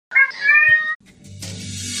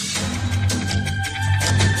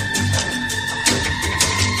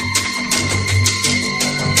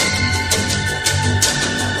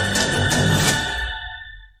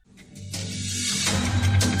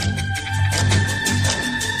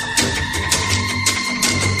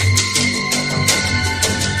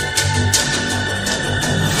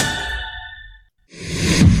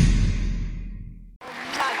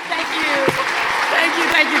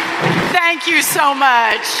so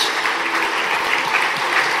much.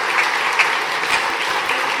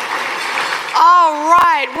 All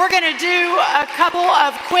right, we're going to do a couple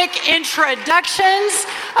of quick introductions.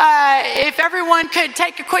 If everyone could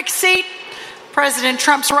take a quick seat. President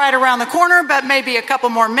Trump's right around the corner, but maybe a couple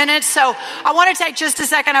more minutes. So I want to take just a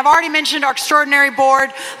second. I've already mentioned our extraordinary board: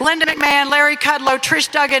 Linda McMahon, Larry Kudlow, Trish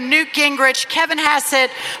Duggan, Newt Gingrich, Kevin Hassett,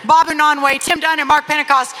 Babu Nonway, Tim Dunn, and Mark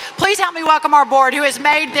Pentecost. Please help me welcome our board, who has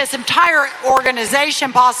made this entire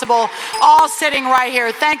organization possible, all sitting right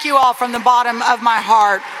here. Thank you all from the bottom of my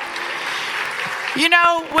heart. You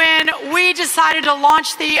know, when we decided to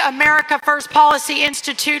launch the America First Policy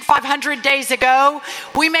Institute 500 days ago,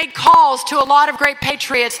 we made calls to a lot of great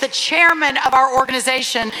patriots, the chairman of our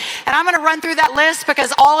organization. And I'm going to run through that list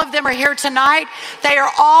because all of them are here tonight. They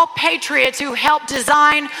are all patriots who helped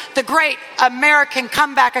design the great American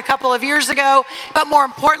comeback a couple of years ago, but more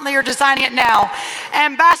importantly, are designing it now.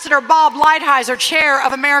 Ambassador Bob Lighthizer, chair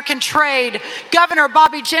of American Trade. Governor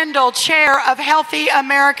Bobby Jindal, chair of Healthy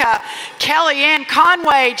America. Kellyanne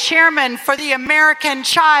Conway, chairman for the American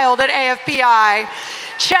Child at AFPI.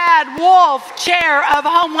 Chad Wolf, chair of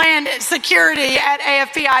Homeland Security at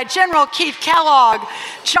AFPI. General Keith Kellogg,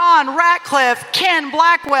 John Ratcliffe, Ken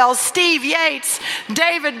Blackwell, Steve Yates,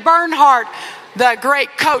 David Bernhardt, the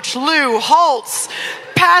great Coach Lou Holtz,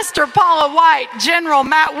 Pastor Paula White, General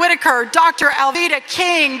Matt Whitaker, Dr. Alveda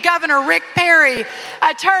King, Governor Rick Perry,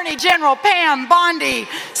 Attorney General Pam Bondi,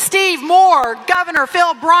 Steve Moore, Governor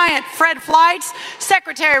Phil Bryant, Fred Fleitz,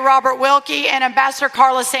 Secretary Robert Wilkie, and Ambassador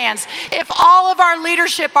Carla Sands. If all of our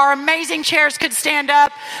leadership, our amazing chairs, could stand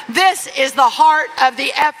up, this is the heart of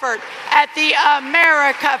the effort at the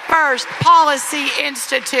America First Policy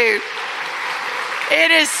Institute. It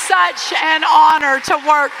is such an honor to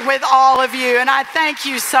work with all of you, and I thank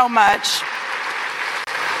you so much.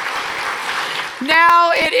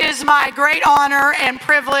 Now it is my great honor and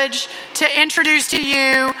privilege to introduce to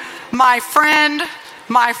you my friend,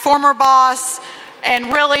 my former boss,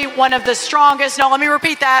 and really one of the strongest, no, let me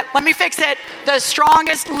repeat that, let me fix it, the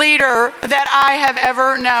strongest leader that I have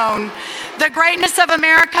ever known. The greatness of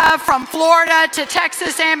America, from Florida to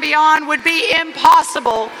Texas and beyond, would be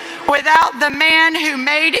impossible without the man who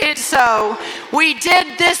made it so. We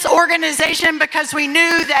did this organization because we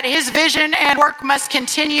knew that his vision and work must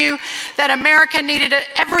continue, that America needed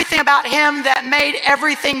everything about him that made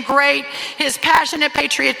everything great: his passionate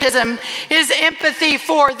patriotism, his empathy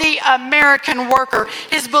for the American worker,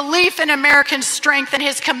 his belief in American strength, and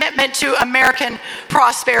his commitment to American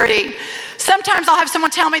prosperity. Sometimes I'll have someone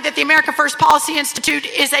tell me that the America First Policy Institute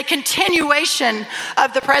is a continuation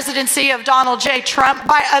of the presidency of Donald J. Trump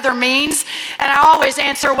by other means. And I always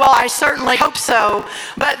answer, well, I certainly hope so.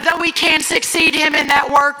 But though we can succeed him in that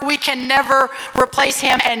work, we can never replace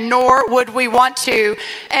him, and nor would we want to.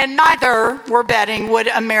 And neither, we're betting, would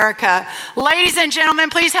America. Ladies and gentlemen,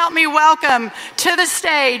 please help me welcome to the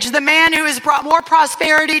stage the man who has brought more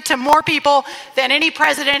prosperity to more people than any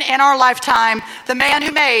president in our lifetime, the man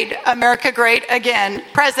who made America great again,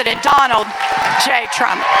 President Donald J.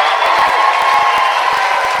 Trump.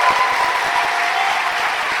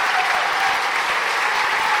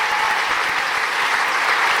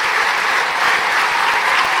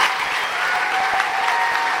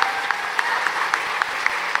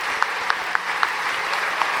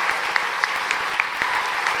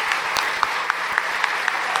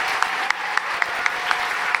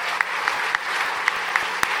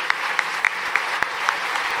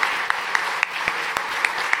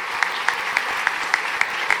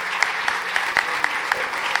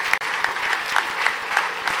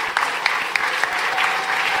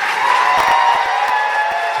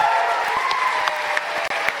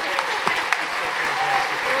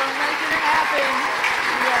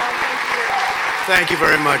 Thank you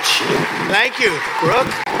very much. Thank you,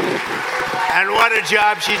 Brooke. And what a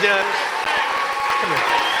job she does. Come here.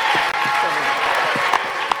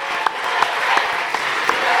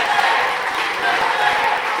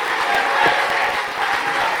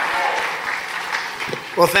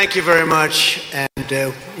 Well, thank you very much.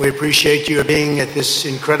 And we appreciate you being at this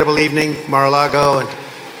incredible evening, Mar-a-Lago.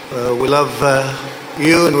 And we love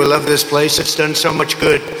you, and we love this place. It's done so much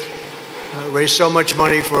good. Raised so much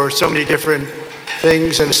money for so many different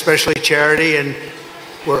things, and especially charity, and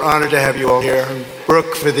we're honored to have you all here. And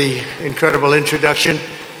Brooke, for the incredible introduction.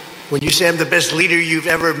 When you say I'm the best leader you've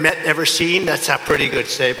ever met, ever seen, that's a pretty good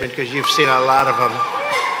statement, because you've seen a lot of them.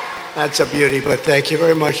 That's a beauty. But thank you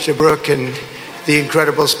very much to Brooke and the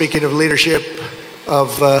incredible, speaking of leadership,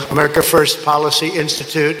 of America First Policy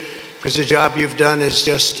Institute, because the job you've done is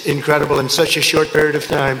just incredible in such a short period of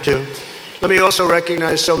time, too. Let me also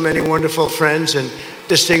recognize so many wonderful friends and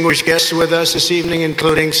distinguished guests with us this evening,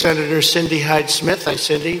 including Senator Cindy Hyde-Smith. Hi,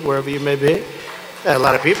 Cindy, wherever you may be. A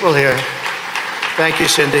lot of people here. Thank you,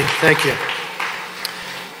 Cindy. Thank you.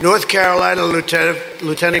 North Carolina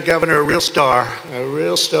Lieutenant Governor, a real star,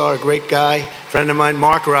 a great guy, friend of mine,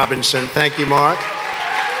 Mark Robinson. Thank you, Mark.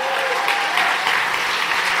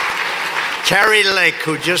 Kari Lake,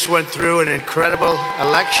 who just went through an incredible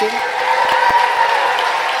election.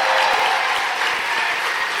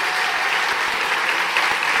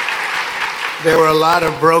 There were a lot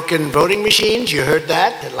of broken voting machines. You heard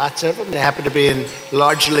that. Lots of them. They happen to be in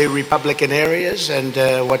largely Republican areas, and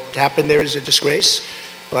what happened there is a disgrace.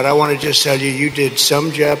 But I want to just tell you, you did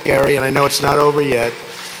some job, Kari, and I know it's not over yet.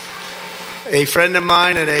 A friend of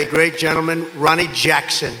mine and a great gentleman, Ronnie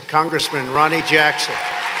Jackson, Congressman Ronnie Jackson.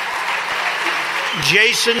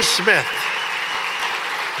 Jason Smith,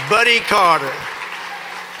 Buddy Carter,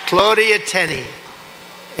 Claudia Tenney,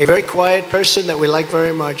 a very quiet person that we like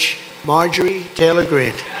very much, Marjorie Taylor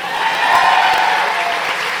Greene.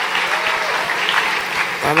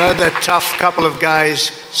 Another tough couple of guys,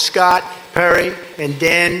 Scott Perry and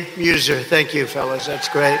Dan Muser. Thank you, fellas. That's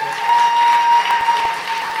great.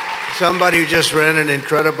 Somebody who just ran an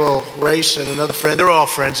incredible race, and another friend. They're all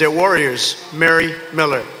friends. They're warriors. Mary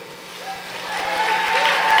Miller.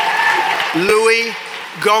 Louis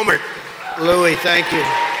Gohmert. Louis, thank you.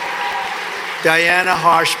 Diana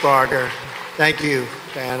Harshbarger. Thank you,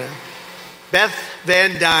 Diana. Beth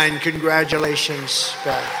Van Dyne. Congratulations,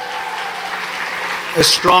 Beth. A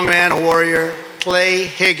strong man, a warrior. Clay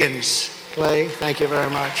Higgins. Clay, thank you very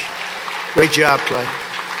much. Great job, Clay.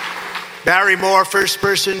 Barry Moore, first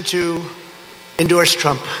person to endorse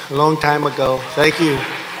Trump a long time ago. Thank you.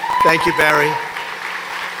 Thank you, Barry.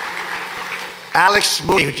 Alex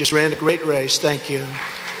Mooney, who just ran a great race. Thank you.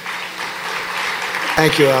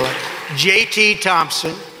 Thank you, Alex. J.T.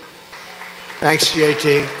 Thompson. Thanks,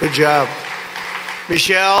 J.T. Good job.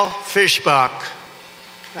 Michelle Fishbach.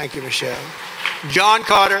 Thank you, Michelle. John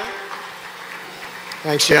Carter.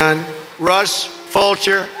 Thanks, John. Russ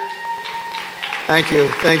Fulcher. Thank you.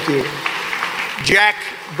 Thank you. Jack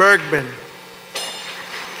Bergman.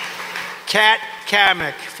 Kat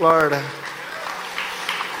Kamek, Florida.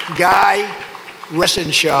 Guy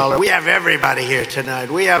Ressenschaller. We have everybody here tonight.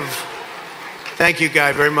 Thank you,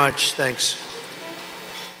 Guy, very much. Thanks.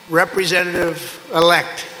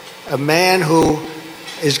 Representative-elect, a man who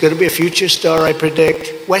is going to be a future star, I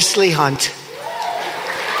predict, Wesley Hunt.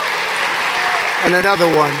 And another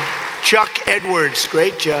one, Chuck Edwards.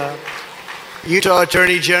 Great job. Utah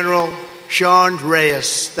Attorney General Sean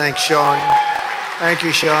Reyes. Thanks, Sean. Thank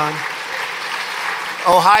you, Sean.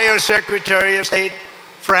 Ohio Secretary of State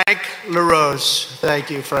Frank LaRose. Thank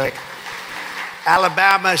you, Frank.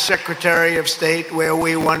 Alabama Secretary of State, where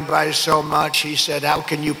we won by so much. He said, how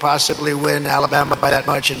can you possibly win Alabama by that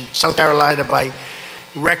much and South Carolina by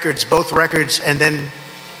records, both records, and then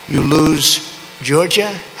you lose Georgia?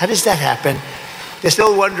 How does that happen? They're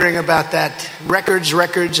still wondering about that. Records,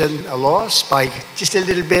 and a loss by just a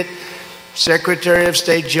little bit. Secretary of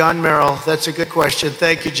State John Merrill. That's a good question.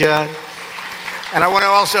 Thank you, John. And I want to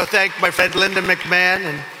also thank my friend Linda McMahon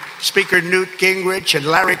and Speaker Newt Gingrich and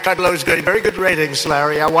Larry Kudlow's getting very good ratings,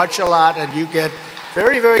 Larry. I watch a lot, and you get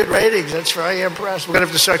very, very good ratings. That's very impressive. We're going to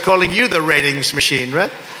have to start calling you the ratings machine,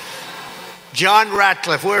 right? John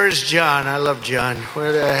Ratcliffe. Where is John? I love John.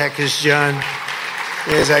 Where the heck is John?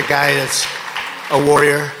 There's that guy that's a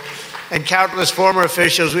warrior. And countless former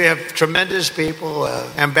officials. We have tremendous people,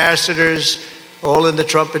 ambassadors, all in the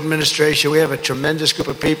Trump administration. We have a tremendous group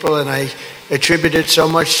of people, and I attribute it so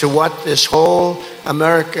much to what this whole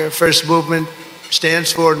America First movement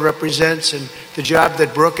stands for and represents, and the job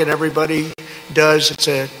that Brooke and everybody does. It's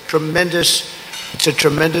a tremendous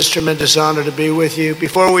honor to be with you.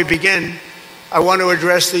 Before we begin, I want to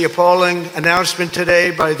address the appalling announcement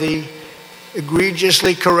today by the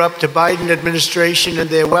egregiously corrupt Biden administration and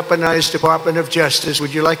their weaponized Department of Justice.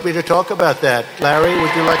 Would you like me to talk about that? Larry,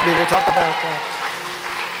 would you like me to talk about that?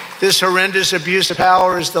 This horrendous abuse of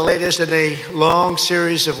power is the latest in a long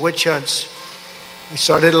series of witch hunts. I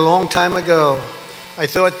started a long time ago. I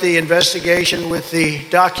thought the investigation with the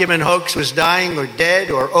document hoax was dying or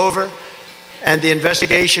dead or over, and the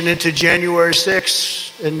investigation into January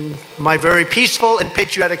 6th in my very peaceful and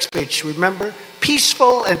patriotic speech, remember?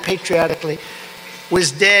 Peaceful and patriotically,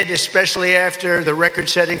 was dead, especially after the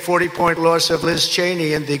record-setting 40-point loss of Liz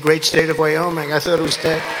Cheney in the great state of Wyoming. I thought it was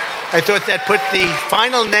dead. I thought that put the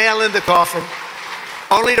final nail in the coffin,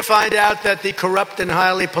 only to find out that the corrupt and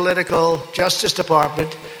highly political Justice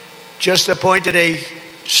Department just appointed a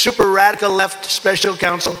super radical left special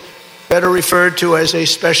counsel better referred to as a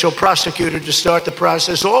special prosecutor, to start the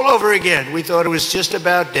process all over again. We thought it was just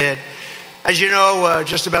about dead. As you know,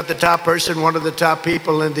 just about the top person, one of the top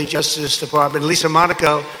people in the Justice Department, Lisa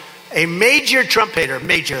Monaco, a major Trump hater,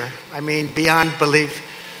 beyond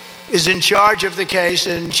belief, is in charge of the case,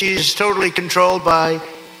 and she's totally controlled by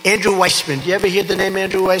Andrew Weissman. You ever hear the name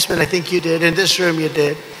Andrew Weissman? I think you did. In this room, you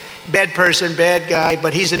did. Bad person, bad guy,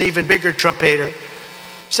 but he's an even bigger Trump hater.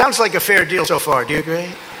 Sounds like a fair deal so far. Do you agree?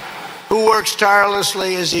 Who works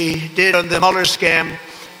tirelessly as he did on the Mueller scam,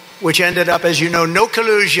 which ended up, as you know, no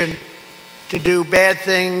collusion to do bad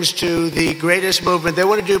things to the greatest movement. They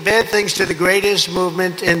want to do bad things to the greatest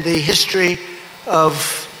movement in the history of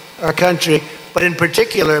our country, but in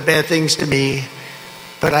particular, bad things to me.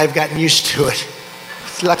 But I've gotten used to it.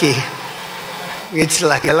 It's lucky. It's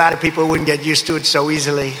lucky. A lot of people wouldn't get used to it so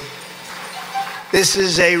easily. This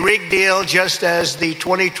is a rigged deal, just as the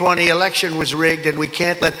 2020 election was rigged, and we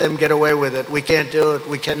can't let them get away with it. We can't do it.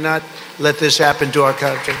 We cannot let this happen to our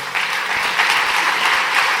country.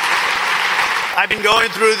 I've been going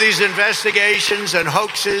through these investigations and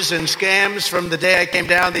hoaxes and scams from the day I came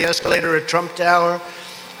down the escalator at Trump Tower,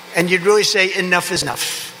 and you'd really say enough is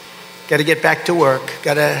enough. Got to get back to work.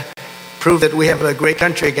 Got to prove that we have a great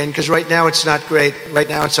country again, because right now it's not great. Right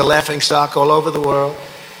now it's a laughingstock all over the world.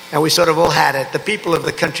 And we sort of all had it. The people of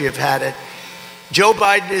the country have had it. Joe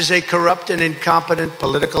Biden is a corrupt and incompetent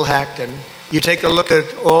political hack. And you take a look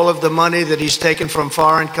at all of the money that he's taken from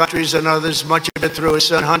foreign countries and others, much of it through his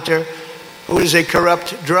son Hunter, who is a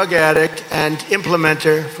corrupt drug addict and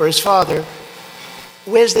implementer for his father.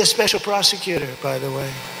 Where's their special prosecutor, by the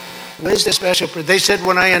way? Where's their special? They said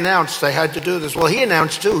when I announced I had to do this. Well, he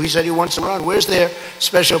announced too. He said he wants to run. Where's their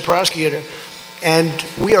special prosecutor? And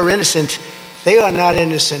we are innocent. They are not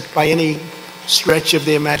innocent by any stretch of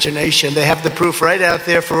the imagination. They have the proof right out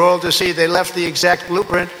there for all to see. They left the exact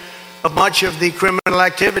blueprint of much of the criminal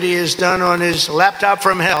activity is done on his laptop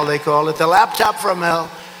from hell, they call it, the laptop from hell,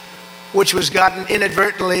 which was gotten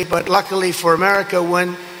inadvertently, but luckily for America,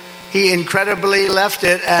 when he incredibly left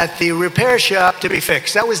it at the repair shop to be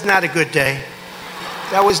fixed. That was not a good day.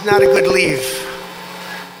 That was not a good leave.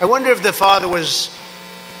 I wonder if the father was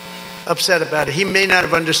upset about it. He may not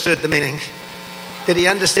have understood the meaning. Did he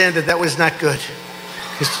understand that that was not good?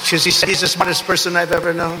 Because he said he's the smartest person I've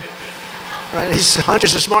ever known. Right?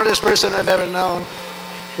 Hunter's the smartest person I've ever known.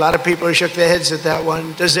 A lot of people shook their heads at that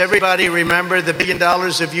one. Does everybody remember the $1 billion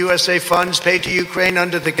of USA funds paid to Ukraine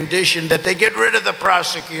under the condition that they get rid of the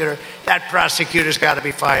prosecutor? That prosecutor's got to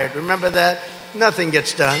be fired. Remember that? Nothing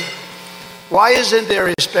gets done. Why isn't there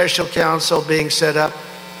a special counsel being set up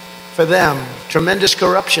for them? Tremendous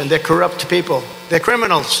corruption. They're corrupt people. They're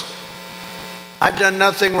criminals. I've done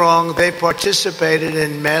nothing wrong. They participated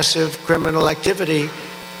in massive criminal activity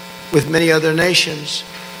with many other nations.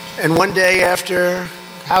 And one day after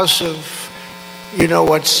House of,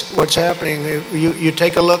 what's happening, you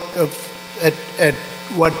take a look at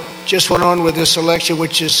what just went on with this election,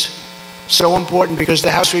 which is so important because the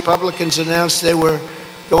House Republicans announced they were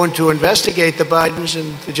going to investigate the Bidens,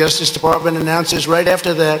 and the Justice Department announces right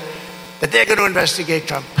after that they're going to investigate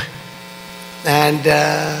Trump. And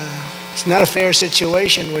it's not a fair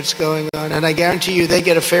situation what's going on, and I guarantee you they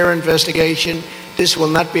get a fair investigation. This will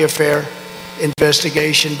not be a fair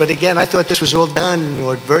investigation. But again, I thought this was all done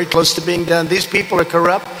or very close to being done. These people are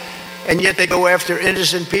corrupt, and yet they go after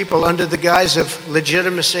innocent people under the guise of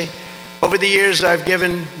legitimacy. Over the years, I've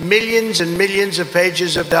given millions and millions of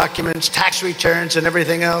pages of documents, tax returns, and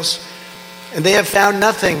everything else, and they have found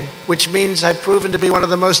nothing, which means I've proven to be one of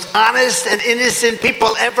the most honest and innocent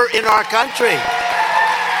people ever in our country.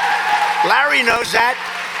 Larry knows that.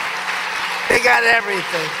 They got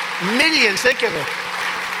everything. Millions, think of it.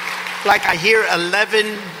 Like I hear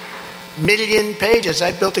 11 million pages.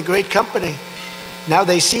 I built a great company. Now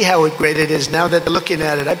they see how great it is, now that they're looking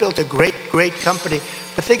at it. I built a great, great company.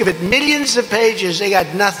 But think of it, millions of pages, they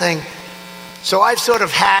got nothing. So I've sort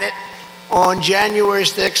of had it. On January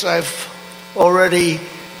 6th, I've already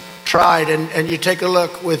tried, and you take a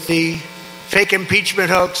look with the fake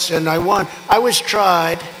impeachment hoax, and I won. I was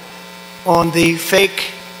tried on the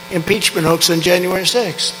fake impeachment hoax on January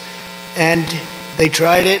 6th. And they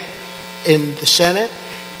tried it in the Senate.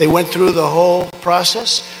 They went through the whole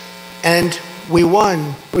process, and we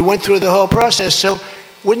won. We went through the whole process. So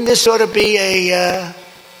wouldn't this sort of be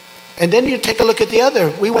and then you take a look at the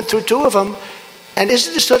other. We went through two of them, and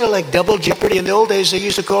isn't this sort of like double jeopardy? In the old days, they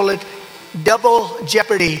used to call it double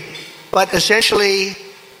jeopardy. But essentially,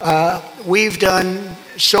 we've done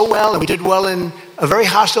so well, and we did well in a very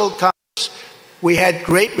hostile Congress. We had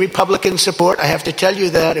great Republican support. I have to tell you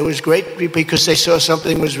that. It was great because they saw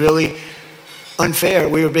something was really unfair.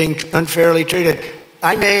 We were being unfairly treated.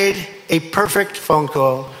 I made a perfect phone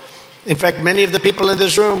call. In fact, many of the people in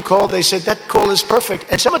this room called. They said, that call is perfect.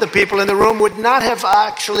 And some of the people in the room would not have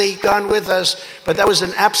actually gone with us, but that was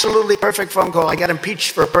an absolutely perfect phone call. I got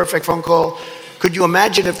impeached for a perfect phone call. Could you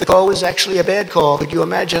imagine if the call was actually a bad call? Could you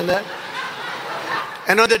imagine that?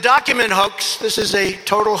 And on the document hoax, this is a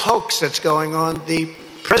total hoax that's going on. The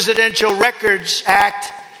Presidential Records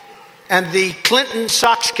Act and the Clinton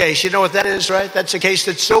Sox case, you know what that is, right? That's a case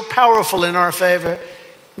that's so powerful in our favor.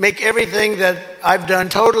 Make everything that I've done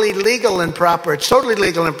totally legal and proper. It's totally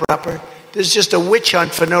legal and proper. This is just a witch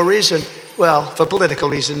hunt for no reason. Well, for political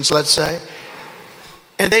reasons, let's say.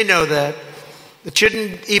 And they know that. It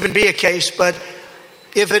shouldn't even be a case, but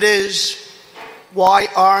if it is, why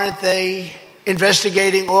aren't they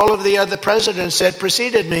investigating all of the other presidents that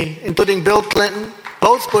preceded me, including Bill Clinton,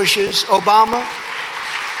 both Bushes, Obama,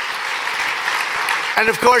 and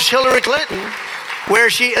of course Hillary Clinton, where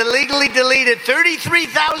she illegally deleted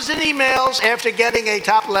 33,000 emails after getting a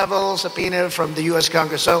top-level subpoena from the U.S.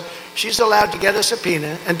 Congress. So she's allowed to get a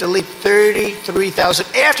subpoena and delete 33,000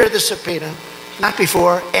 after the subpoena, not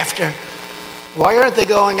before, after. Why aren't they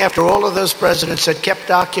going after all of those presidents that kept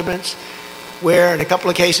documents where, in a couple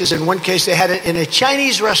of cases, in one case they had it in a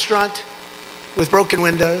Chinese restaurant with broken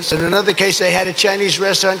windows, in another case they had a Chinese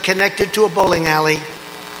restaurant connected to a bowling alley.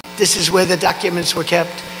 This is where the documents were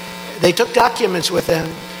kept. They took documents with them.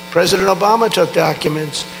 President Obama took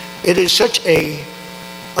documents. It is such a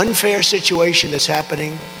unfair situation that's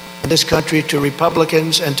happening in this country to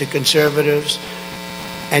Republicans and to conservatives.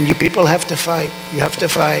 And you people have to fight. You have to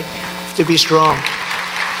fight. You have to be strong.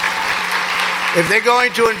 If they're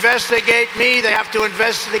going to investigate me, they have to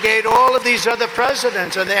investigate all of these other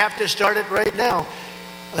presidents, and they have to start it right now.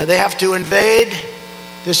 They have to invade.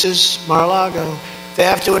 This is Mar-a-Lago. They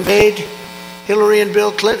have to invade Hillary and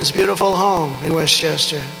Bill Clinton's beautiful home in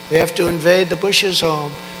Westchester. They have to invade the Bush's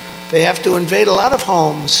home. They have to invade a lot of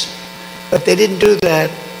homes. But they didn't do that.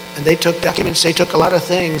 And they took documents. They took a lot of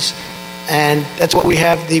things. And that's what we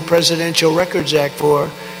have the Presidential Records Act for.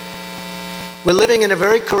 We're living in a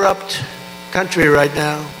very corrupt country right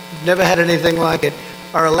now. We've never had anything like it.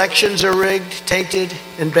 Our elections are rigged, tainted,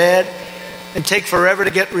 and bad, and take forever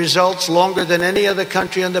to get results, longer than any other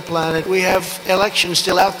country on the planet. We have elections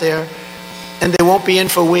still out there, and they won't be in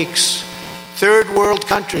for weeks. Third world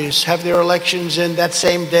countries have their elections in that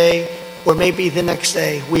same day or maybe the next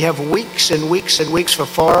day. We have weeks and weeks and weeks for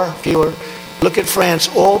far fewer. Look at France,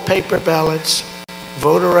 all paper ballots,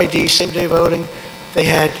 voter ID, same-day voting. They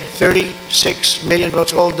had 36 million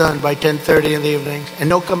votes all done by 10:30 in the evening, and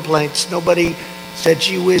no complaints. Nobody said,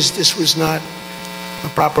 gee whiz, this was not a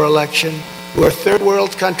proper election. We're a third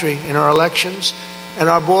world country in our elections, and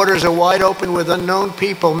our borders are wide open with unknown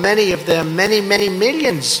people, many of them, many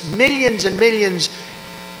millions and millions,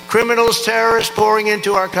 criminals, terrorists pouring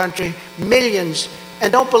into our country, millions.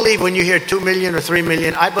 And don't believe when you hear 2 million or 3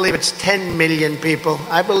 million. I believe it's 10 million people.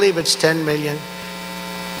 I believe it's 10 million.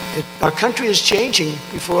 Our country is changing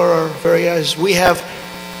before our very eyes. We have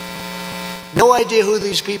no idea who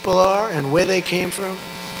these people are and where they came from.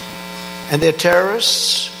 And they're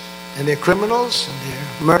terrorists, and they're criminals, and they're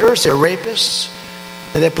murderers, they're rapists.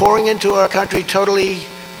 And they're pouring into our country totally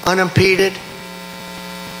unimpeded.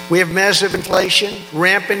 We have massive inflation,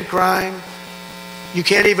 rampant crime. You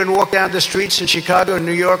can't even walk down the streets in Chicago,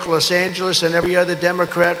 New York, Los Angeles, and every other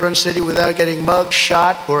Democrat-run city without getting mugged,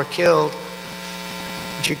 shot, or killed.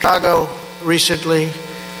 In Chicago recently,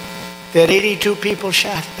 they had 82 people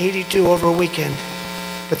shot, 82 over a weekend.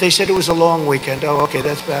 But they said it was a long weekend. Oh, okay,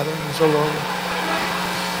 that's better.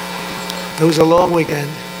 It was a long weekend.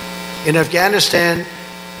 In Afghanistan,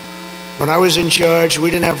 when I was in charge, we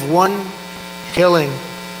didn't have one killing.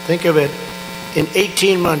 Think of it. In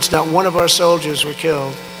 18 months, not one of our soldiers were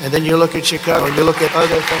killed. And then you look at Chicago, and you look at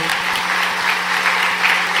other things.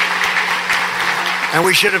 And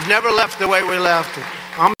we should have never left the way we left.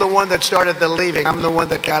 I'm the one that started the leaving. I'm the one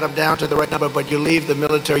that got them down to the right number. But you leave the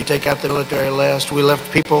military, you take out the military last. We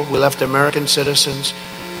left people, we left American citizens,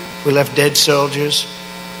 we left dead soldiers,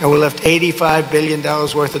 and we left $85 billion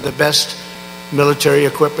worth of the best military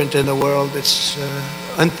equipment in the world. It's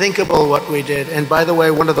unthinkable what we did. And by the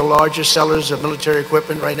way, one of the largest sellers of military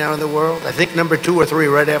equipment right now in the world, I think number 2 or 3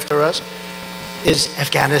 right after us, is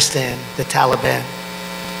Afghanistan, the Taliban.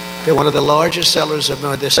 They're one of the largest sellers of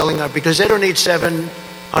military. They're selling out because they don't need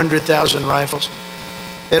 700,000 rifles.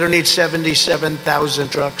 They don't need 77,000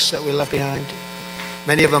 trucks that we left behind.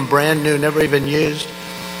 Many of them brand new, never even used.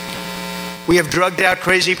 We have drugged out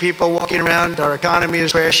crazy people walking around. Our economy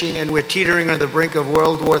is crashing, and we're teetering on the brink of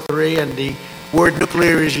World War III, and the word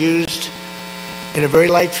nuclear is used. in a very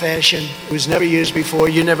light fashion. It was never used before.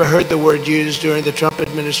 You never heard the word used during the Trump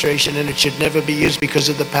administration, and it should never be used because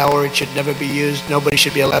of the power. It should never be used. Nobody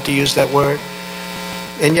should be allowed to use that word.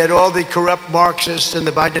 And yet all the corrupt Marxists in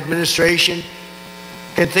the Biden administration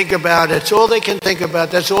can think about it. It's all they can think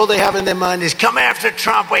about. That's all they have in their mind is come after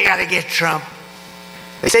Trump. We got to get Trump.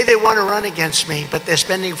 They say they want to run against me, but they're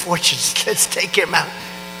spending fortunes. Let's take him out.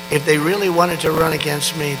 If they really wanted to run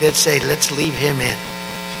against me, they'd say, let's leave him in.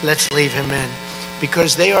 Let's leave him in.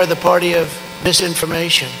 Because they are the party of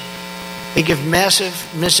misinformation. They give massive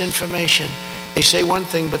misinformation. They say one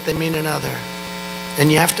thing, but they mean another.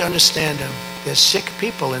 And you have to understand them. They're sick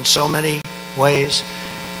people in so many ways.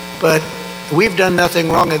 But we've done nothing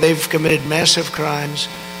wrong, and they've committed massive crimes.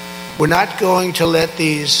 We're not going to let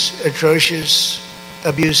these atrocious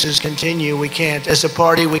abuses continue. We can't. As a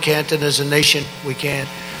party, we can't, and as a nation, we can't.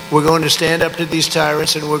 We're going to stand up to these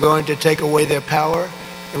tyrants, and we're going to take away their power,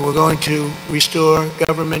 and we're going to restore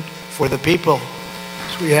government for the people.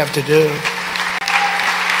 That's what we have to do.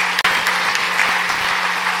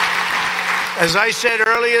 As I said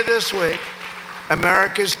earlier this week,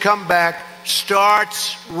 America's comeback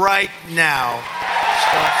starts right now.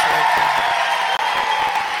 Starts right now.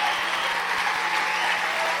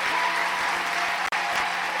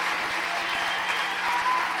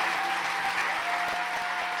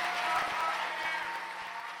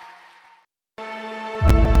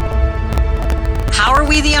 How are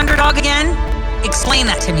we the underdog again? Explain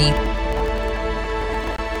that to me.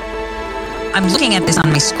 I'm looking at this on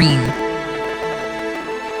my screen.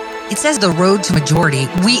 It says the road to majority.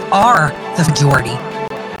 We are the majority.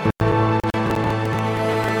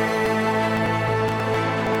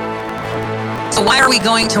 So why are we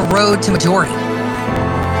going to road to majority?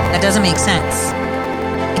 That doesn't make sense.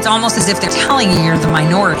 It's almost as if they're telling you you're the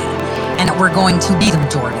minority and that we're going to be the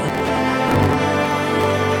majority.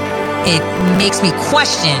 It makes me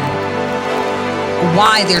question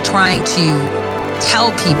why they're trying to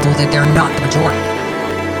tell people that they're not the majority.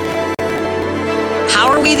 How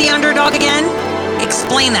are we the underdog again?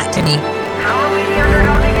 Explain that to me. How are we the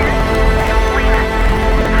underdog again? Explain that.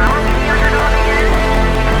 How are we the underdog again?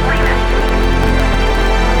 Explain that.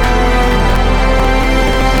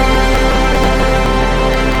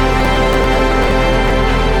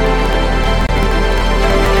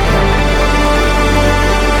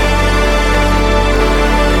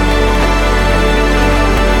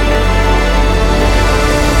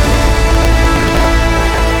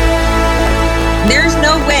 There's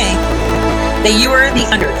no way that you are the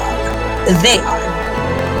underdog. They are.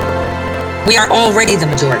 We are already the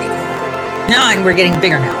majority. No, and we're getting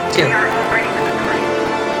bigger now, too. We are already the majority.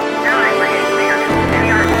 No, we're getting bigger.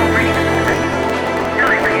 We are already the majority. No,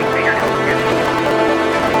 we're getting bigger.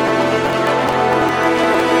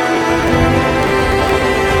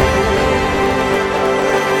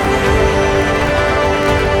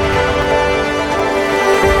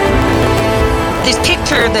 This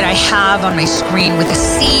picture that I have on my screen with a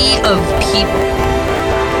sea of people.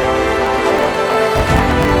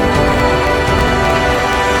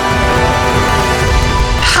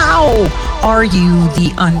 How are you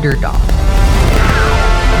the underdog?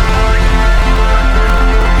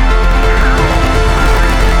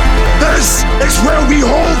 This is where we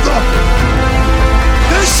hold them.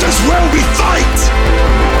 This is where we fight.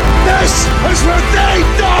 This is where they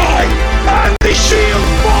die. And the shield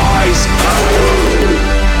flies.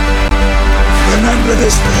 Remember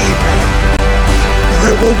this day, man.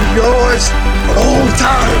 It will be yours for all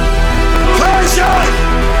time. Persia!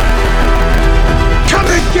 Come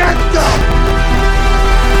and get them!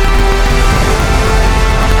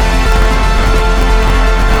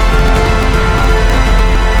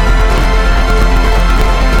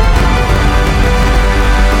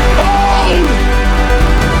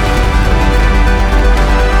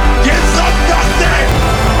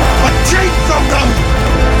 From them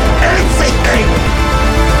everything.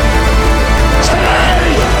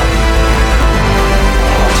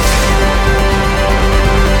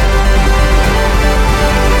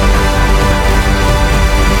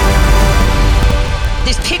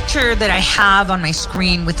 This picture that I have on my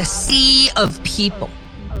screen with a sea of people.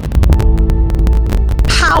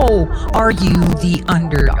 How are you the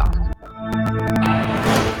underdog?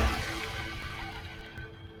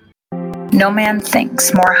 No man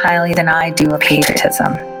thinks more highly than I do of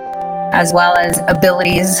patriotism, as well as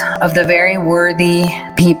abilities of the very worthy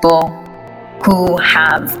people who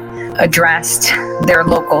have addressed their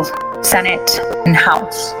local Senate and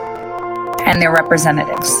House and their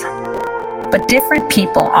representatives. But different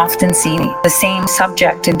people often see the same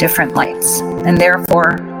subject in different lights, and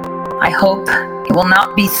therefore, I hope it will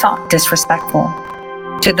not be thought disrespectful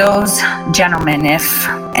To those gentlemen, if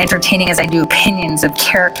entertaining as I do opinions of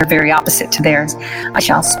character very opposite to theirs, I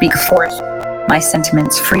shall speak forth my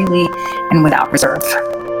sentiments freely and without reserve.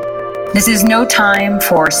 This is no time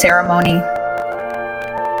for ceremony.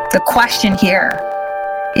 The question here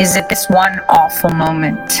is at this one awful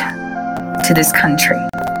moment to this country.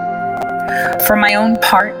 For my own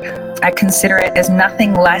part, I consider it as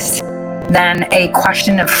nothing less than a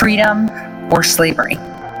question of freedom or slavery.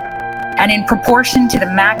 And in proportion to the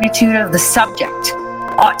magnitude of the subject,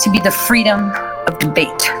 ought to be the freedom of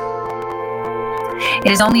debate.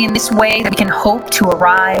 It is only in this way that we can hope to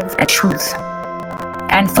arrive at truth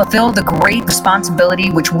and fulfill the great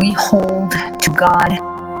responsibility which we hold to God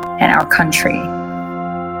and our country.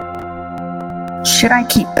 Should I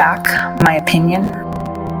keep back my opinion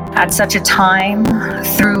at such a time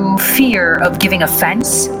through fear of giving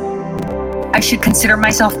offense? I should consider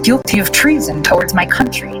myself guilty of treason towards my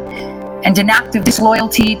country and an act of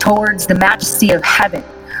disloyalty towards the majesty of heaven,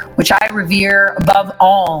 which I revere above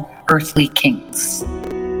all earthly kings.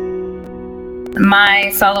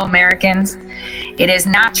 My fellow Americans, it is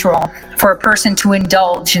natural for a person to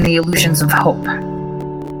indulge in the illusions of hope.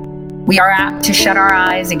 We are apt to shut our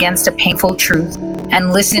eyes against a painful truth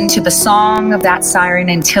and listen to the song of that siren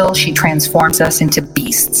until she transforms us into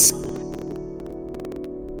beasts.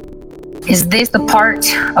 Is this the part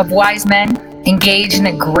of wise men engaged in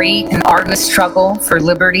a great and arduous struggle for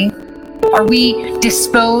liberty? Are we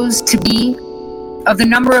disposed to be of the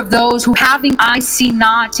number of those who, having eyes see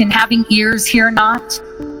not and having ears hear not,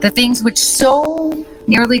 the things which so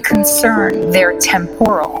nearly concern their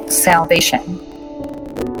temporal salvation?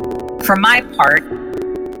 For my part,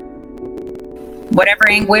 whatever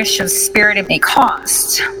anguish of spirit it may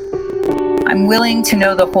cost, I'm willing to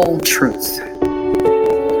know the whole truth,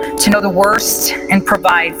 to know the worst and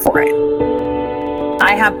provide for it.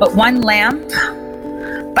 I have but one lamp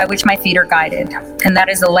by which my feet are guided, and that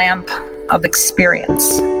is the lamp of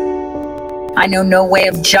experience. I know no way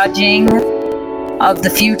of judging of the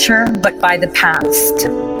future but by the past.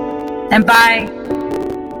 And by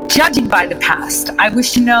judging by the past, I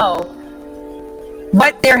wish to know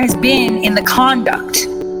what there has been in the conduct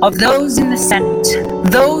of those in the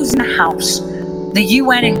Senate, those in the House, the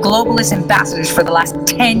UN and globalist ambassadors for the last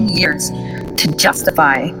 10 years to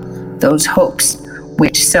justify those hopes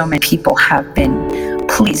which so many people have been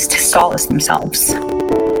pleased to solace themselves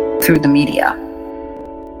through the media.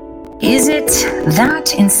 Is it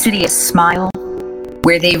that insidious smile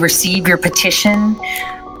where they receive your petition?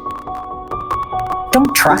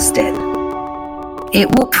 Don't trust it. It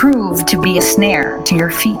will prove to be a snare to your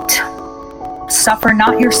feet. Suffer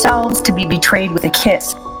not yourselves to be betrayed with a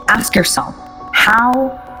kiss. Ask yourself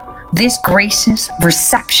how this gracious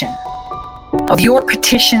reception of your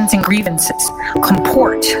petitions and grievances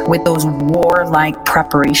comport with those warlike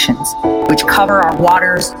preparations which cover our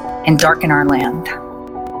waters and darken our land.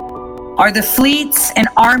 Are the fleets and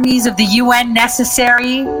armies of the UN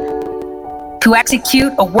necessary to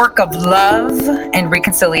execute a work of love and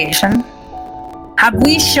reconciliation? Have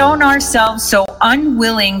we shown ourselves so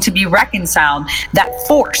unwilling to be reconciled that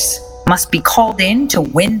force must be called in to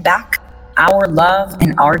win back our love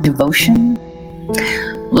and our devotion?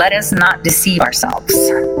 Let us not deceive ourselves.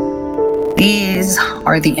 These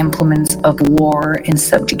are the implements of war and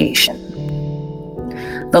subjugation,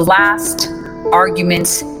 the last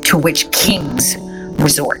arguments to which kings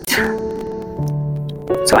resort.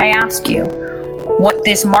 So I ask you, what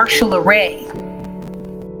this martial array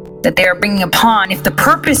that they are bringing upon, if the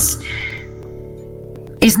purpose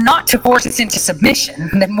is not to force us into submission,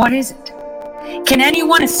 then what is it? Can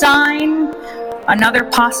anyone assign another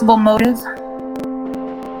possible motive?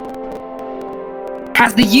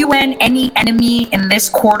 Has the UN any enemy in this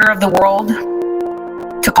quarter of the world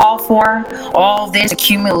to call for all this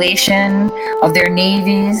accumulation of their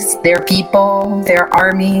navies, their people, their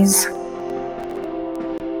armies?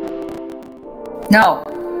 No,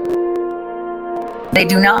 they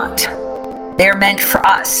do not. They're meant for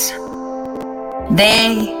us.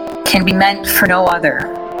 They can be meant for no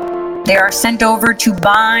other. They are sent over to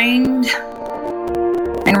bind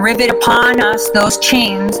and rivet upon us those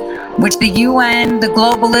chains which the UN, the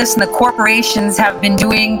globalists, and the corporations have been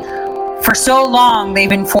doing for so long. They've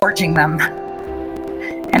been forging them.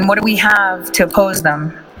 And what do we have to oppose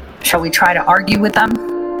them? Shall we try to argue with them?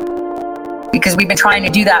 Because we've been trying to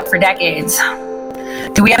do that for decades.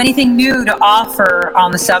 Do we have anything new to offer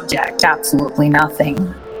on the subject? Absolutely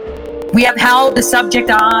nothing. We have held the subject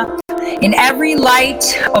up in every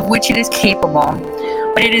light of which it is capable,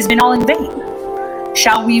 but it has been all in vain.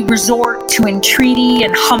 Shall we resort to entreaty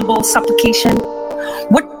and humble supplication?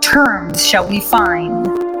 What terms shall we find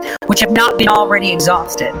which have not been already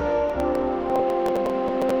exhausted.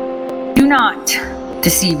 Do not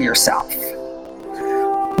deceive yourself.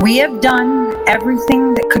 We have done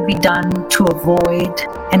everything that could be done to avoid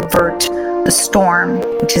and avert the storm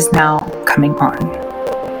which is now coming on.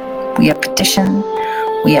 We have petitioned,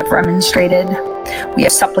 we have remonstrated, we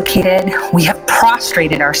have supplicated, we have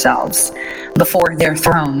prostrated ourselves before their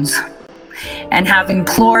thrones, and have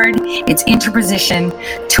implored its interposition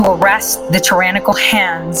to arrest the tyrannical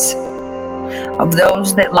hands of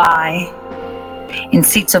those that lie in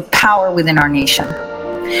seats of power within our nation.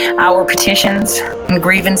 Our petitions and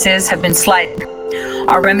grievances have been slighted.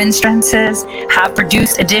 Our remonstrances have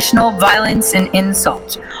produced additional violence and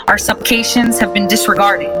insult. Our supplications have been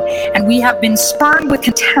disregarded, and we have been spurned with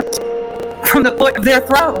contempt from the foot of their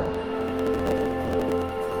throne.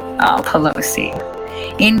 Oh, Pelosi.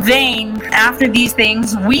 In vain, after these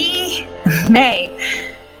things, we may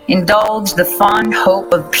indulge the fond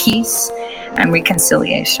hope of peace and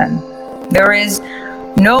reconciliation. There is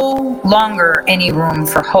no longer any room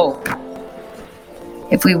for hope.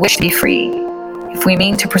 If we wish to be free, if we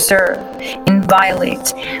mean to preserve,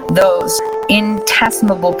 inviolate those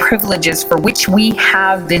inestimable privileges for which we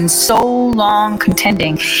have been so long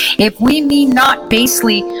contending, if we mean not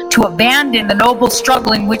basely to abandon the noble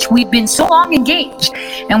struggle in which we've been so long engaged,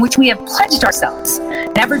 and which we have pledged ourselves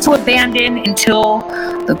never to abandon until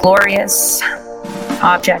the glorious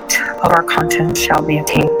object of our content shall be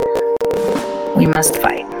attained, we must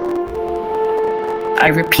fight. I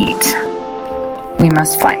repeat, we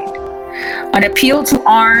must fight. An appeal to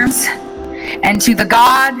arms and to the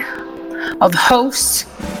God of hosts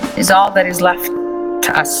is all that is left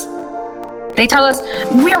to us. They tell us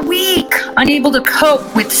we're weak, unable to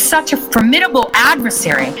cope with such a formidable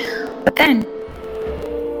adversary. But then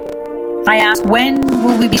I ask, when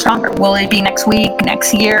will we be stronger? Will it be next week,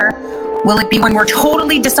 next year? Will it be when we're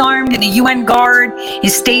totally disarmed and the UN Guard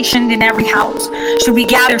is stationed in every house? Should we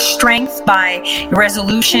gather strength by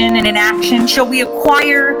resolution and inaction? Shall we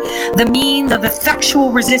acquire the means of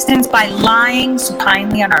effectual resistance by lying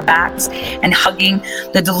supinely on our backs and hugging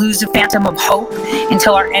the delusive phantom of hope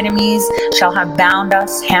until our enemies shall have bound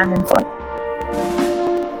us hand and foot?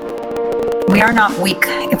 We are not weak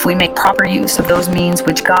if we make proper use of those means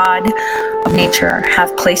which God of nature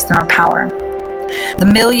hath placed in our power. The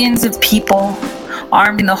millions of people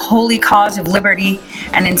armed in the holy cause of liberty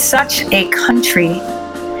and in such a country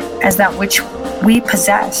as that which we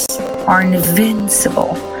possess are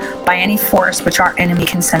invincible by any force which our enemy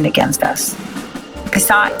can send against us.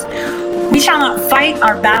 Besides, we shall not fight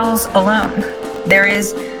our battles alone. There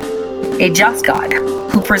is a just God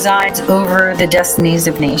who presides over the destinies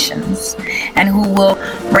of nations and who will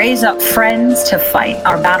raise up friends to fight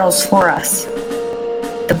our battles for us.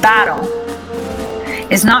 The battle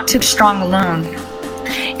is not to the strong alone.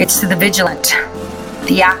 It's to the vigilant,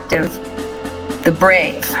 the active, the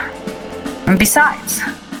brave. And besides,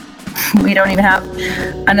 we don't even have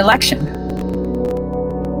an election.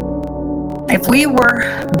 If we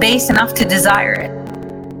were base enough to desire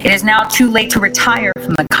it, it is now too late to retire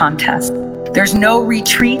from the contest. There's no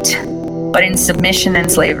retreat but in submission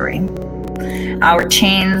and slavery. Our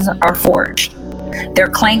chains are forged. Their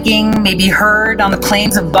clanking may be heard on the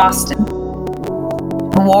plains of Boston.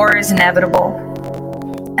 War is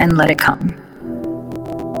inevitable, and let it come.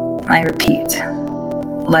 I repeat,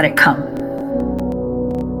 let it come.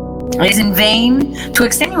 It is in vain to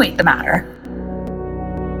extenuate the matter.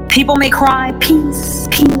 People may cry, peace,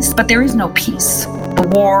 peace, but there is no peace. The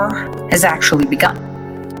war has actually begun.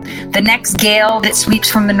 The next gale that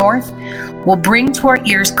sweeps from the north will bring to our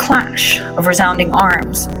ears clash of resounding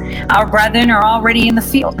arms. Our brethren are already in the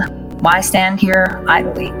field. Why stand here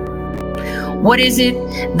idly? What is it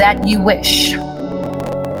that you wish?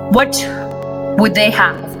 What would they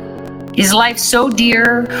have? Is life so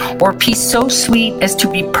dear or peace so sweet as to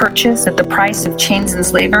be purchased at the price of chains and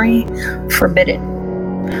slavery? Forbid it,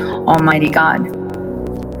 Almighty God.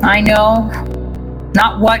 I know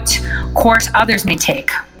not what course others may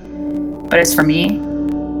take, but as for me,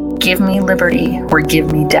 give me liberty or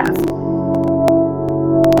give me death.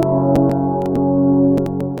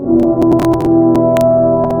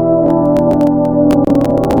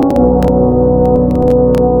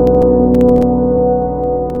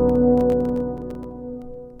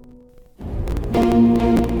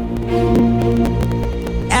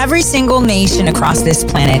 Every single nation across this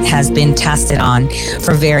planet has been tested on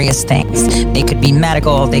for various things. They could be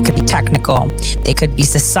medical, they could be technical, they could be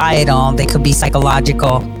societal, they could be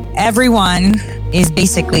psychological. Everyone is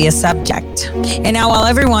basically a subject. And now while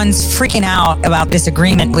everyone's freaking out about this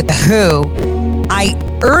agreement with the WHO, I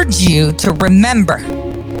urge you to remember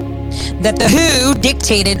that the WHO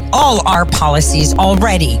dictated all our policies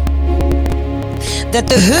already. That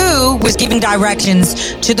the WHO was giving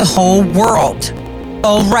directions to the whole world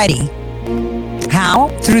already. How?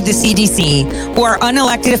 Through the CDC, who are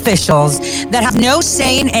unelected officials that have no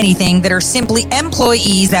say in anything, that are simply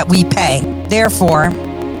employees that we pay. Therefore,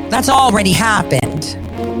 that's already happened.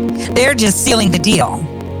 They're just sealing the deal.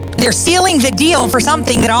 They're sealing the deal for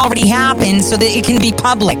something that already happened so that it can be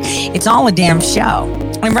public. It's all a damn show.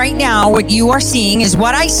 And right now, what you are seeing is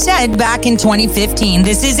what I said back in 2015.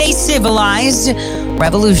 This is a civilized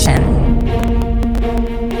revolution.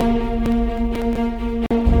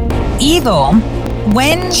 Evil,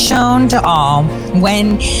 when shown to all,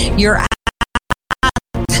 when you're at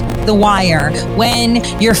the wire, when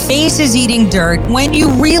your face is eating dirt, when you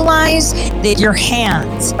realize that your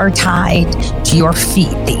hands are tied to your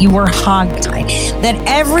feet, that you are hogtied, that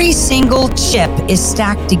every single chip is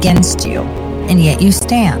stacked against you, and yet you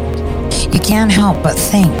stand. You can't help but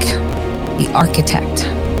thank the architect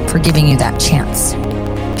for giving you that chance.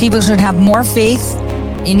 People should have more faith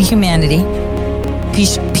in humanity.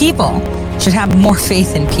 People should have more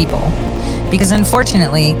faith in people. Because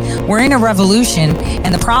unfortunately, we're in a revolution,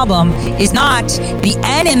 and the problem is not the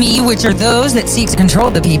enemy, which are those that seek to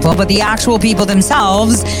control the people, but the actual people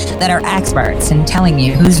themselves that are experts in telling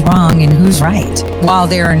you who's wrong and who's right, while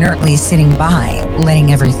they're inertly sitting by,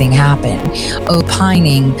 letting everything happen,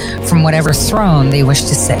 opining from whatever throne they wish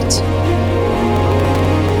to sit.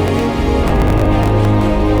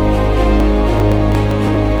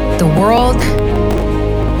 The world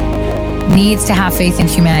needs to have faith in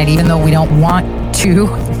humanity, even though we don't want to,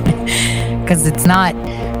 because it's not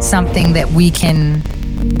something that we can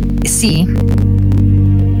see.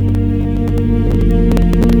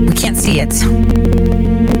 We can't see it.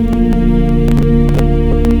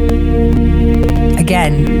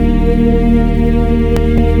 Again,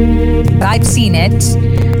 but I've seen it.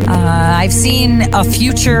 I've seen a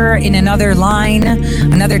future in another line,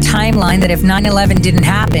 another timeline, that if 9/11 didn't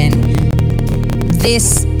happen,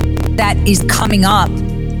 this that is coming up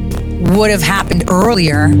would have happened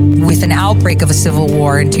earlier, with an outbreak of a civil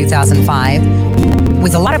war in 2005,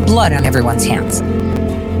 with a lot of blood on everyone's hands.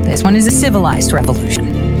 This one is a civilized revolution.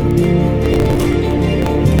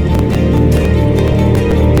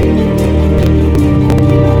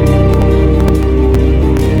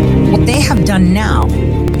 What they have done now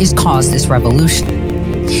is cause this revolution.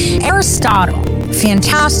 Aristotle,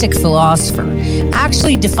 fantastic philosopher,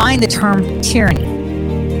 actually defined the term tyranny.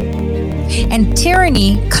 And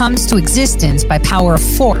tyranny comes to existence by power of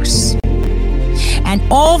force. And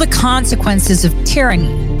all the consequences of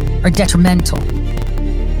tyranny are detrimental.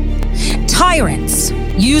 Tyrants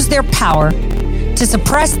use their power to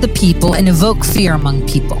suppress the people and evoke fear among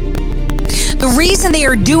people. The reason they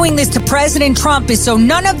are doing this to President Trump is so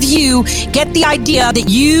none of you get the idea that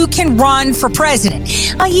you can run for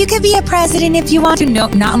president. Oh, you can be a president if you want to. No,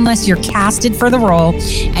 not unless you're casted for the role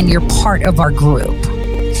and you're part of our group.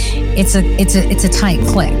 It's a tight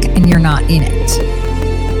clique, and you're not in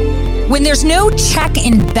it. When there's no check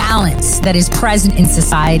and balance that is present in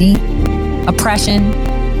society, oppression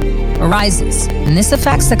arises, and this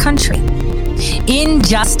affects the country.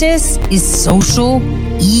 Injustice is social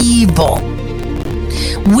evil.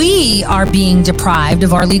 We are being deprived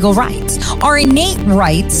of our legal rights, our innate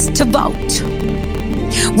rights to vote.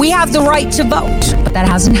 We have the right to vote, but that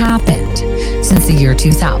hasn't happened since the year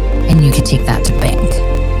 2000, and you can take that to bank.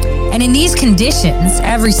 And in these conditions,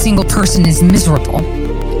 every single person is miserable.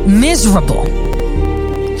 Miserable.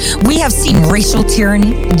 We have seen racial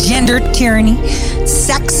tyranny, gender tyranny,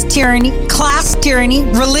 sex tyranny, class tyranny,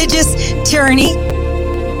 religious tyranny.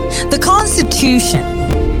 The Constitution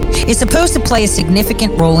is supposed to play a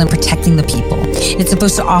significant role in protecting the people. It's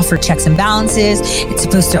supposed to offer checks and balances. It's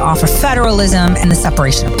supposed to offer federalism and the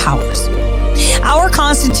separation of powers. Our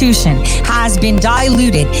Constitution has been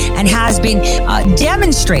diluted and has been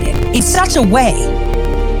demonstrated in such a way,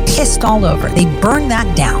 pissed all over. They burn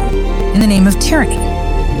that down in the name of tyranny.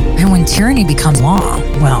 And when tyranny becomes law,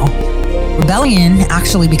 well, rebellion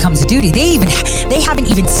actually becomes a duty. They haven't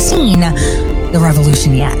even seen the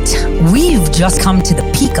revolution yet. We've just come to the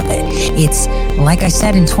peak of it. It's, like I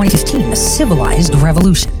said in 2015, a civilized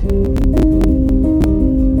revolution.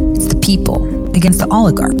 It's the people against the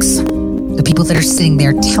oligarchs. The people that are sitting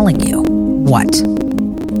there telling you what.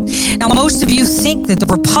 Now, most of you think that the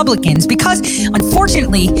Republicans, because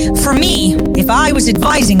unfortunately for me, if I was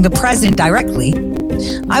advising the president directly,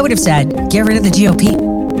 I would have said, get rid of the GOP.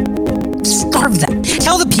 Starve them.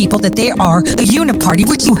 Tell the people that they are a uniparty,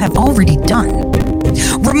 which you have already done.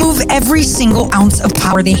 remove every single ounce of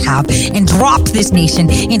power they have, and drop this nation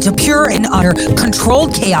into pure and utter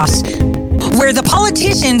controlled chaos where the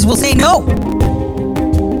politicians will say, no,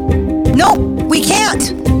 we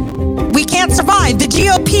can't. We can't survive. The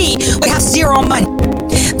GOP would have zero money.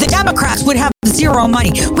 The Democrats would have zero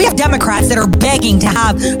money. We have Democrats that are begging to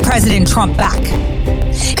have President Trump back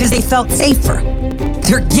because they felt safer.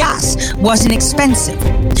 Their gas wasn't expensive.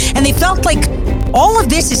 And they felt like all of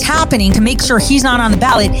this is happening to make sure he's not on the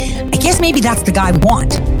ballot. I guess maybe that's the guy we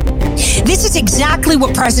want. This is exactly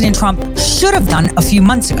what President Trump should have done a few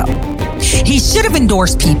months ago. He should have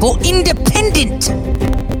endorsed people independent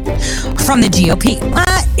from the GOP.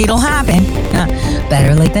 It'll happen.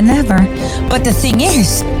 Better late than never. But the thing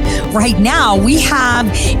is, right now we have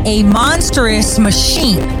a monstrous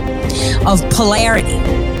machine of polarity.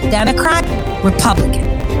 Democrat, Republican.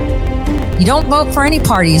 You don't vote for any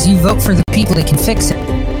parties, you vote for the people that can fix it.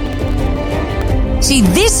 See,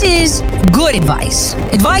 this is good advice.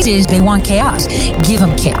 Advice is they want chaos. Give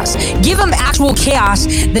them chaos. Give them actual chaos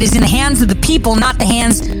that is in the hands of the people, not the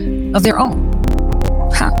hands of their own.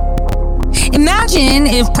 Imagine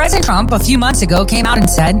if President Trump a few months ago came out and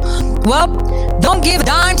said, well, don't give a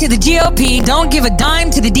dime to the GOP, don't give a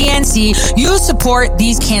dime to the DNC. You support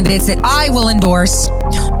these candidates that I will endorse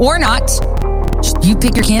or not. You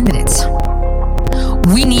pick your candidates.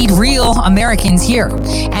 We need real Americans here,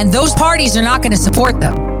 and those parties are not going to support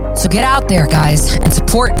them. So get out there, guys, and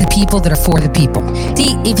support the people that are for the people.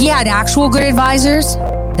 See, if he had actual good advisors,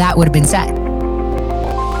 that would have been said.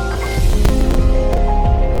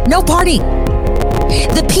 No party.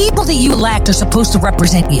 The people that you elect are supposed to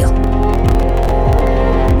represent you.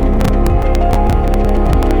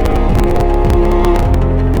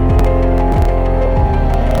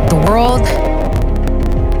 The world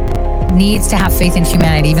needs to have faith in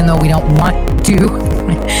humanity, even though we don't want to,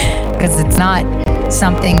 because it's not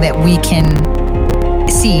something that we can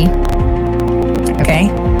see. Okay?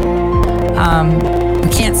 We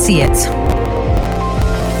can't see it.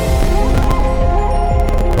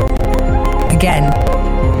 Again,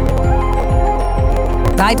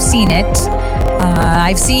 I've seen it.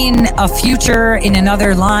 I've seen a future in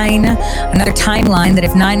another line, another timeline, that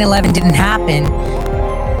if 9/11 didn't happen,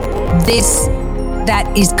 this that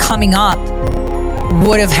is coming up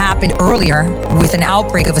would have happened earlier with an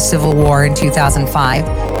outbreak of a civil war in 2005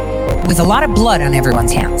 with a lot of blood on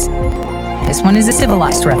everyone's hands. This one is a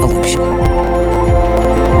civilized revolution.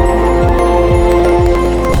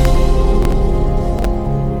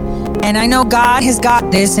 And I know God has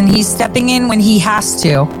got this, and he's stepping in when he has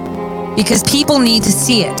to, because people need to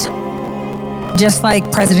see it. Just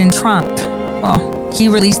like President Trump. Well, he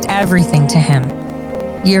released everything to him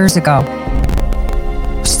years ago.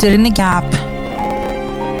 Stood in the gap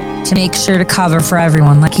to make sure to cover for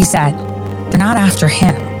everyone. Like he said, they're not after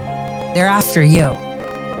him. They're after you.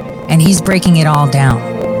 And he's breaking it all down.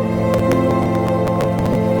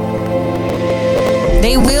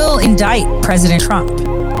 They will indict President Trump,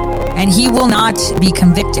 and he will not be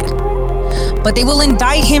convicted. But they will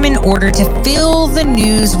indict him in order to fill the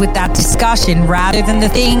news with that discussion rather than the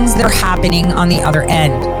things that are happening on the other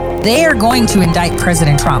end. They are going to indict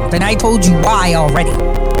President Trump, and I told you why already.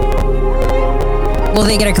 Will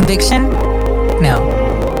they get a conviction? No.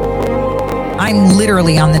 I'm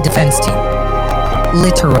literally on the defense team.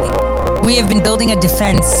 Literally. We have been building a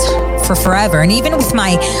defense for forever, and even with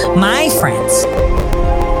my friends,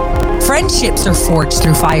 friendships are forged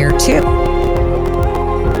through fire too.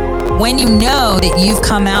 When you know that you've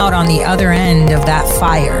come out on the other end of that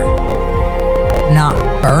fire, not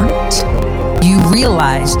burnt, you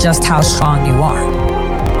realize just how strong you are.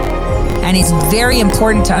 And it's very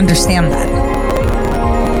important to understand that.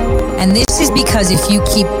 And this is because if you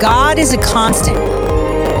keep God as a constant,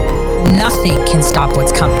 nothing can stop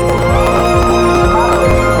what's coming.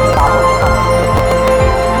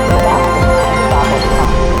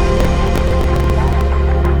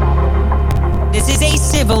 This is a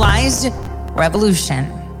civilized revolution.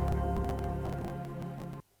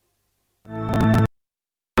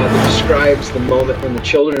 Describes the moment when the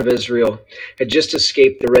children of Israel had just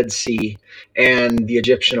escaped the Red Sea and the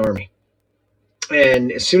Egyptian army.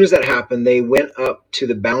 And as soon as that happened, they went up to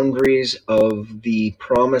the boundaries of the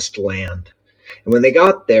promised land. And when they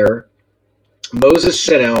got there, Moses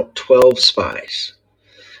sent out 12 spies.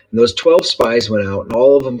 And those 12 spies went out, and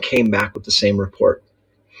all of them came back with the same report.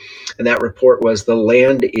 And that report was, the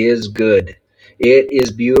land is good. It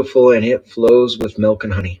is beautiful, and it flows with milk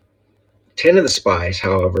and honey. 10 of the spies,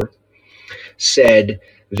 however, said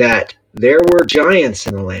that there were giants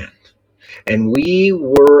in the land, and we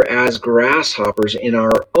were as grasshoppers in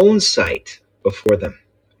our own sight before them.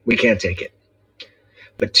 We can't take it.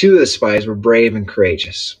 but 2 of the spies were brave and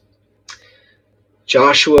courageous.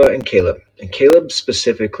 Joshua and Caleb. And Caleb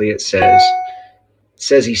specifically, it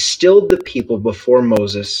says he stilled the people before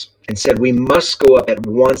Moses and said, "We must go up at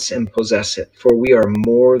once and possess it, for we are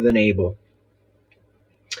more than able."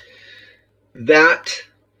 That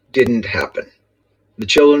didn't happen. The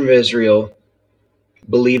children of Israel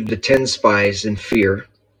believed the 10 spies in fear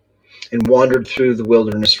and wandered through the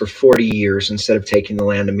wilderness for 40 years instead of taking the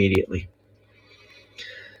land immediately.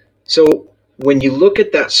 So when you look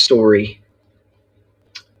at that story,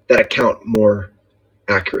 that account more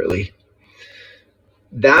accurately,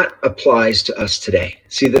 that applies to us today.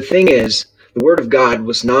 See, the thing is, the Word of God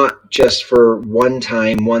was not just for one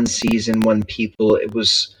time, one season, one people.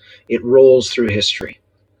 It rolls through history.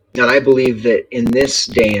 And I believe that in this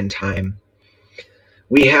day and time,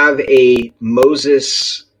 we have a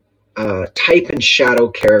Moses type and shadow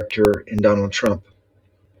character in Donald Trump.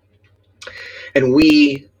 And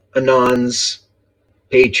we, Anons,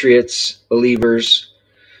 patriots, believers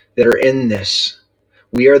that are in this,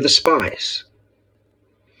 we are the spies.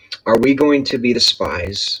 Are we going to be the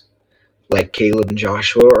spies like Caleb and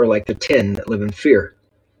Joshua, or like the 10 that live in fear?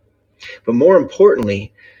 But more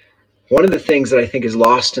importantly, one of the things that I think is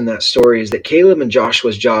lost in that story is that Caleb and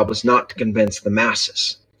Joshua's job was not to convince the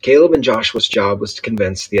masses. Caleb and Joshua's job was to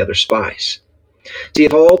convince the other spies. See,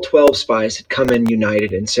 if all 12 spies had come in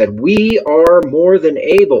united and said, "We are more than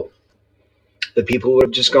able," the people would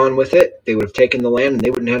have just gone with it. They would have taken the land, and they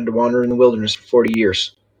wouldn't have had to wander in the wilderness for 40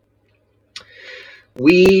 years.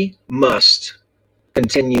 We must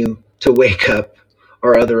continue to wake up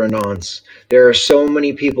our other Anons. There are so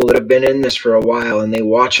many people that have been in this for a while, and they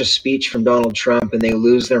watch a speech from Donald Trump and they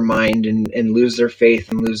lose their mind and lose their faith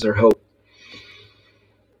and lose their hope.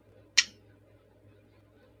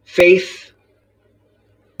 Faith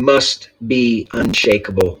must be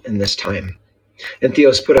unshakable in this time. And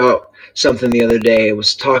Theos put out something the other day. It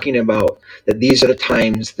was talking about that these are the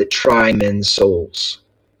times that try men's souls.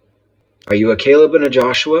 Are you a Caleb and a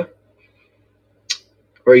Joshua?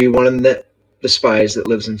 Or are you one of the spies that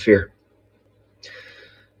lives in fear?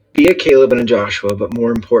 Be a Caleb and a Joshua, but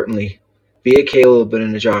more importantly, be a Caleb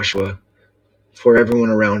and a Joshua for everyone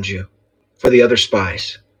around you, for the other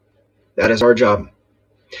spies. That is our job.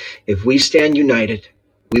 If we stand united,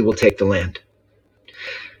 we will take the land.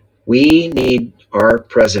 We need our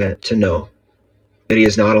president to know that he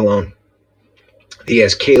is not alone. He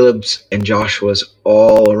has Caleb's and Joshua's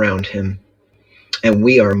all around him, and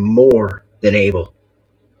we are more than able.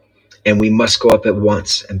 And we must go up at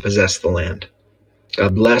once and possess the land.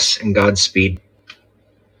 God bless and Godspeed.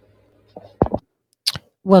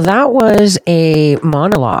 Well, that was a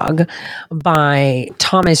monologue by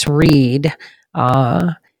Thomas Reed,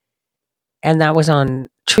 and that was on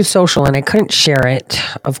Truth Social, and I couldn't share it,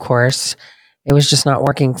 of course. It was just not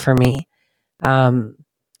working for me.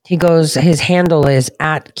 He goes, his handle is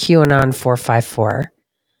at QAnon454.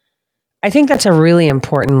 I think that's a really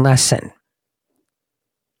important lesson.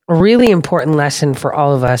 A really important lesson for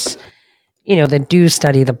all of us, that do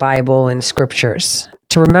study the Bible and scriptures,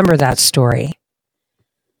 to remember that story.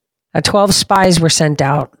 12 spies were sent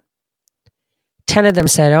out. 10 of them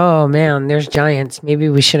said, "Oh man, there's giants. Maybe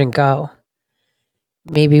we shouldn't go.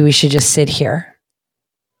 Maybe we should just sit here."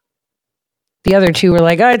 The other 2 were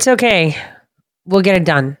like, "Oh, it's okay. We'll get it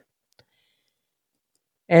done."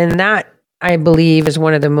 And that, I believe, is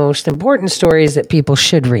one of the most important stories that people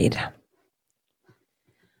should read.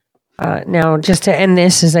 Now, just to end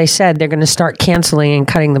this, as I said, they're going to start canceling and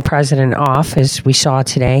cutting the president off, as we saw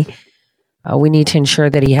today. We need to ensure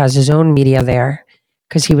that he has his own media there,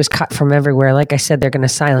 because he was cut from everywhere. Like I said, they're going to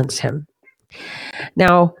silence him.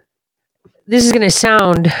 Now, this is going to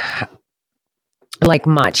sound like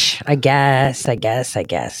much, I guess. They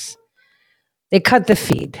cut the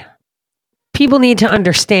feed. People need to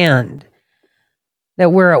understand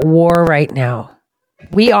that we're at war right now.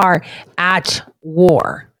 We are at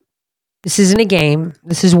war. This isn't a game.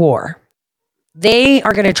 This is war. They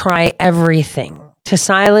are going to try everything to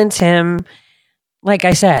silence him. Like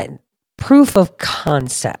I said, proof of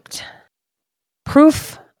concept.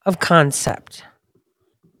 Proof of concept.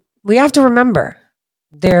 We have to remember,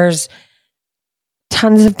 there's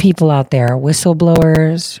tons of people out there,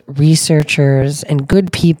 whistleblowers, researchers, and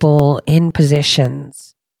good people in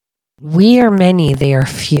positions. We are many, they are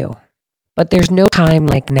few. But there's no time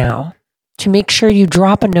like now to make sure you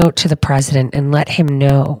drop a note to the president and let him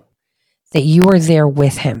know that you are there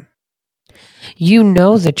with him. You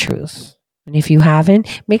know the truth. And if you haven't,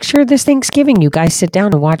 make sure this Thanksgiving you guys sit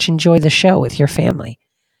down and enjoy the show with your family.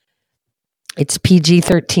 It's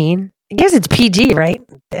PG-13. I guess it's PG, right?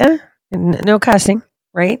 Yeah. No cussing.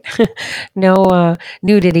 right? No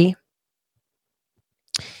nudity.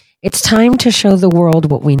 It's time to show the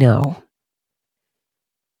world what we know.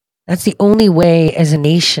 That's the only way as a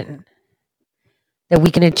nation that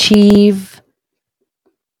we can achieve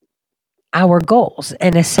our goals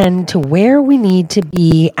and ascend to where we need to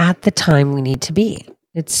be at the time we need to be.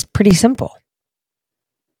 It's pretty simple.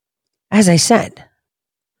 As I said,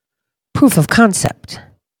 proof of concept.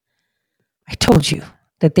 I told you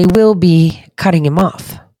that they will be cutting him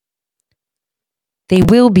off. They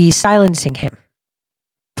will be silencing him.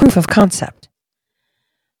 Proof of concept.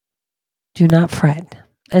 Do not fret.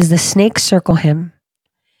 As the snakes circle him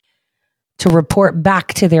to report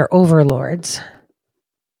back to their overlords,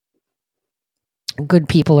 good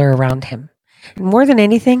people are around him. And more than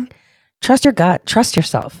anything, trust your gut, trust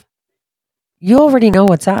yourself. You already know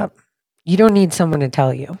what's up. You don't need someone to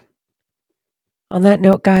tell you. On that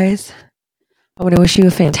note, guys, I want to wish you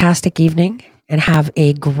a fantastic evening and have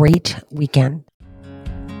a great weekend.